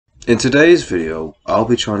In today's video, I'll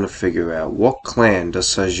be trying to figure out what clan does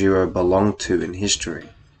Seijuro belong to in history.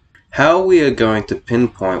 How we are going to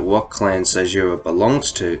pinpoint what clan Seijuro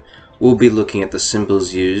belongs to, we'll be looking at the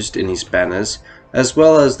symbols used in his banners, as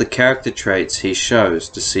well as the character traits he shows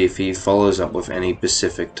to see if he follows up with any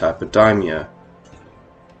specific type of daimyo.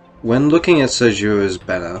 When looking at Seijuro's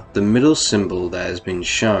banner, the middle symbol that has been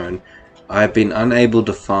shown, I have been unable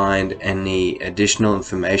to find any additional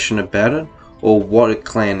information about it or what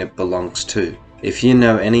clan it belongs to. If you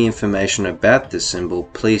know any information about this symbol,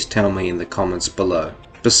 please tell me in the comments below.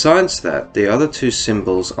 Besides that, the other two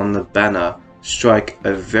symbols on the banner strike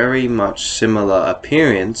a very much similar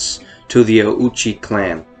appearance to the Ouchi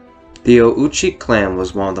clan. The Ouchi clan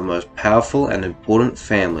was one of the most powerful and important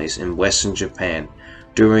families in Western Japan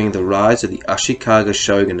during the rise of the Ashikaga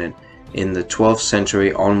shogunate in the 12th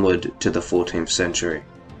century onward to the 14th century.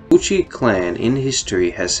 The Ouchi clan in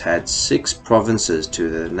history has had 6 provinces to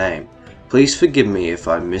their name. Please forgive me if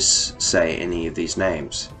I missay any of these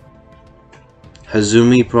names.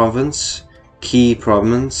 Hazumi Province, Ki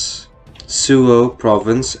Province, Suo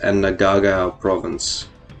Province and Nagagao Province,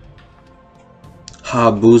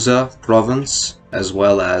 Habuza Province, as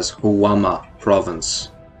well as Huwama Province.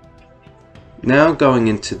 Now going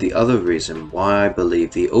into the other reason why I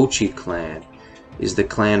believe the Ouchi clan is the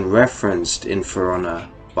clan referenced in For Honor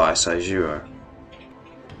by Seijuro.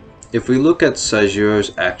 If we look at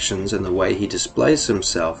Seijuro's actions and the way he displays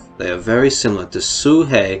himself, they are very similar to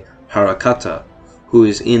Suhei Harakata, who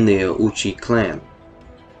is in the Ouchi clan.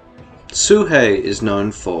 Suhei is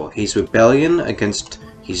known for his rebellion against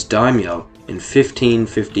his daimyo in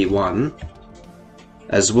 1551,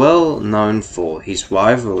 as well known for his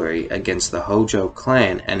rivalry against the Hojo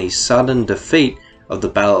clan and his sudden defeat of the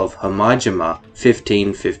Battle of Homijima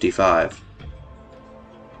 1555.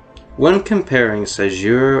 When comparing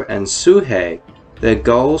Seijuro and Suhei, their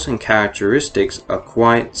goals and characteristics are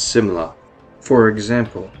quite similar. For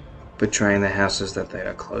example, betraying the houses that they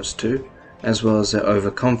are close to, as well as their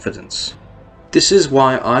overconfidence. This is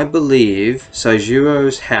why I believe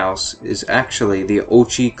Seijuro's house is actually the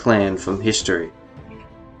Ouchi clan from history.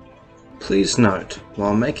 Please note,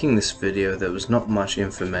 while making this video there was not much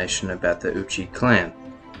information about the Ouchi clan.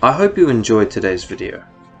 I hope you enjoyed today's video.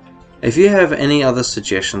 If you have any other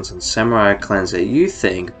suggestions on samurai clans that you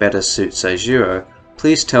think better suit Seijuro,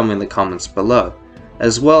 please tell me in the comments below.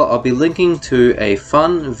 As well, I'll be linking to a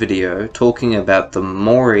fun video talking about the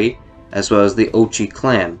Mori as well as the Ouchi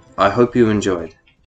clan. I hope you enjoyed.